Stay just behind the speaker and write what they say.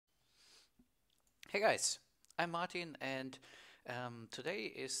Hey guys, I'm Martin, and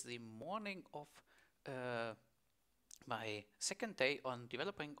today is the morning of uh, my second day on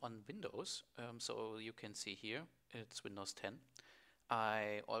developing on Windows. So you can see here it's Windows 10.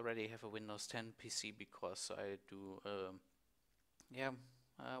 I already have a Windows 10 PC because I do, yeah,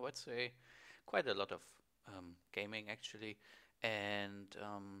 let's say quite a lot of gaming actually, and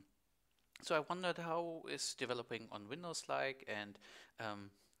so I wondered how is developing on Windows like, and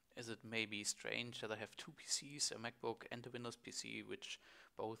um, is it maybe strange that I have two PCs, a MacBook and a Windows PC, which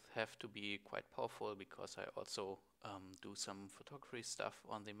both have to be quite powerful because I also do some photography stuff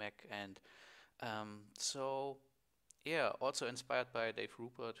on the Mac, and so yeah, also inspired by Dave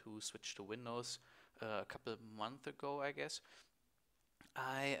Rupert, who switched to Windows a couple months ago, I guess.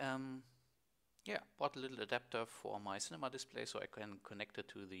 I yeah, bought a little adapter for my cinema display so I can connect it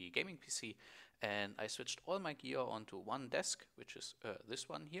to the gaming PC, and I switched all my gear onto one desk, which is this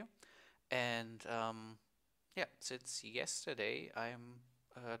one here. And yeah, since yesterday I'm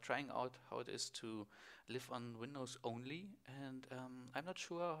trying out how it is to live on Windows only, and I'm not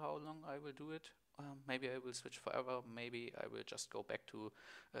sure how long I will do it. Maybe I will switch forever. Maybe I will just go back to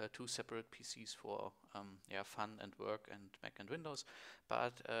two separate PCs for yeah, fun and work and Mac and Windows.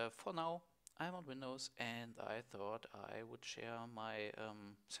 But for now, I'm on Windows, and I thought I would share my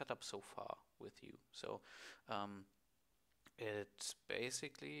setup so far with you. So um, it's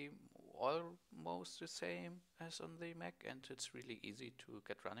basically almost the same as on the Mac, and it's really easy to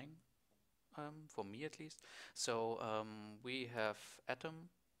get running, for me at least. So we have Atom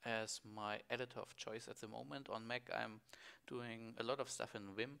as my editor of choice at the moment. On Mac, I'm doing a lot of stuff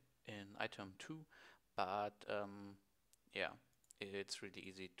in Vim in item 2, but yeah, it's really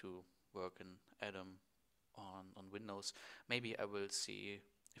easy to work in Atom on Windows. Maybe I will see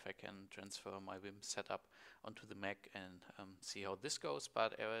if I can transfer my Vim setup onto the Mac and see how this goes.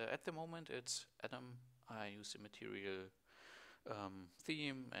 But at the moment, it's Atom. I use the material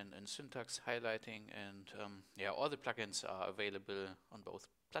theme and syntax highlighting, and yeah, all the plugins are available on both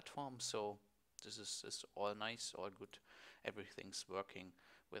platforms. So this is all nice, all good. Everything's working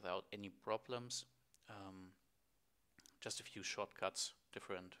without any problems. Um, just a few shortcuts,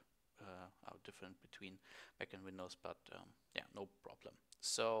 are different between Mac and Windows, but yeah, no problem.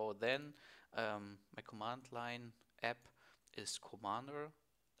 So then my command line app is Commander.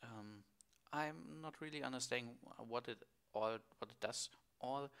 Um, I'm not really understanding what it does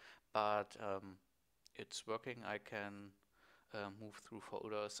all, but it's working. I can move through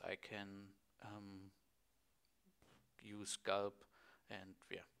folders. I can um, use gulp, and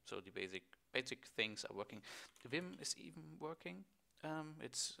yeah, so the basic things are working. Vim is even working.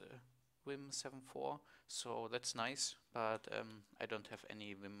 It's Vim 7.4, so that's nice, but I don't have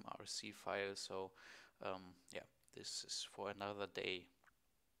any Vim RC file, so yeah, this is for another day.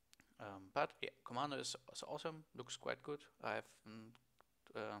 But yeah, Commander is awesome, looks quite good. I have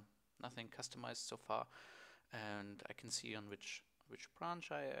uh, nothing customized so far, and I can see on which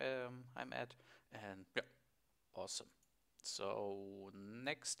branch I'm at, and yeah, awesome. So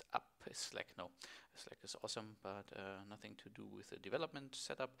next up is Slack. No, Slack is awesome, but nothing to do with the development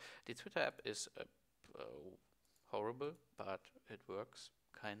setup. The Twitter app is horrible, but it works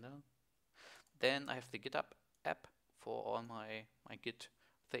kinda. Then I have the GitHub app for all my Git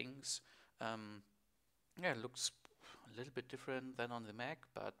things. Um, yeah, it looks a little bit different than on the Mac,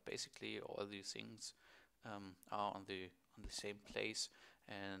 but basically all these things are on the same place,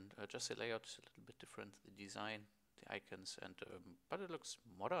 and just the layout is a little bit different, the design, the icons, and but it looks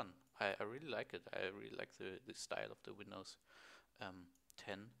modern. I really like it. I really like the style of the Windows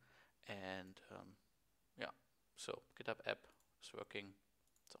 10, and yeah. So GitHub app is working.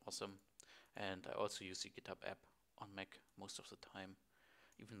 It's awesome, and I also use the GitHub app on Mac most of the time,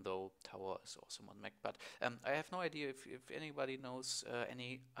 even though Tower is awesome on Mac. But I have no idea if anybody knows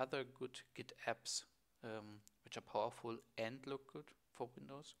any other good Git apps which are powerful and look good for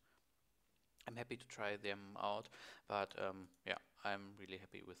Windows. I'm happy to try them out, but yeah, I'm really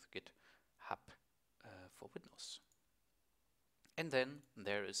happy with GitHub for Windows. And then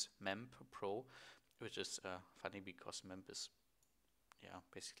there is MEMP Pro, which is funny because MEMP is yeah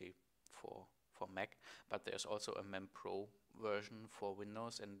basically for Mac, but there's also a MEMP Pro version for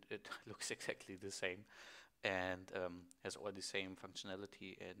Windows, and it looks exactly the same and has all the same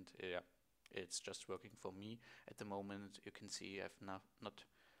functionality, and yeah, it's just working for me at the moment. You can see I've not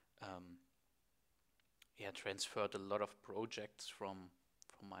um, yeah transferred a lot of projects from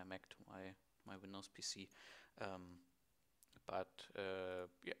my Mac to my Windows PC, um, but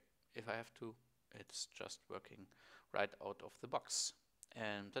yeah, if I have to, it's just working right out of the box.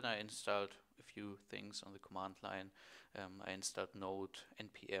 And then I installed a few things on the command line. I installed node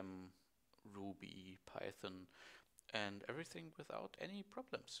npm Ruby, Python, and everything without any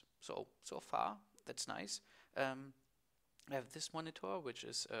problems. So far, that's nice. I have this monitor, which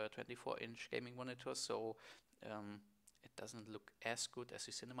is a 24-inch gaming monitor, so it doesn't look as good as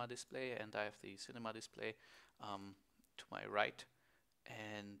the cinema display, and I have the cinema display to my right,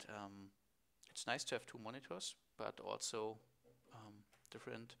 and it's nice to have two monitors, but also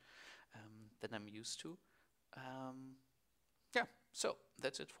different than I'm used to. Yeah, so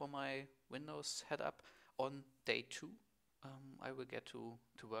that's it for my Windows setup. On day 2, I will get to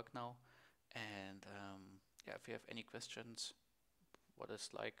work now, and yeah, if you have any questions, what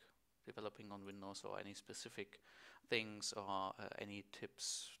it's like developing on Windows, or any specific things, or any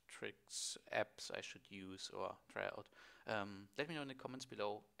tips, tricks, apps I should use or try out, let me know in the comments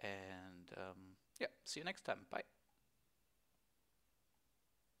below, and yeah, see you next time. Bye.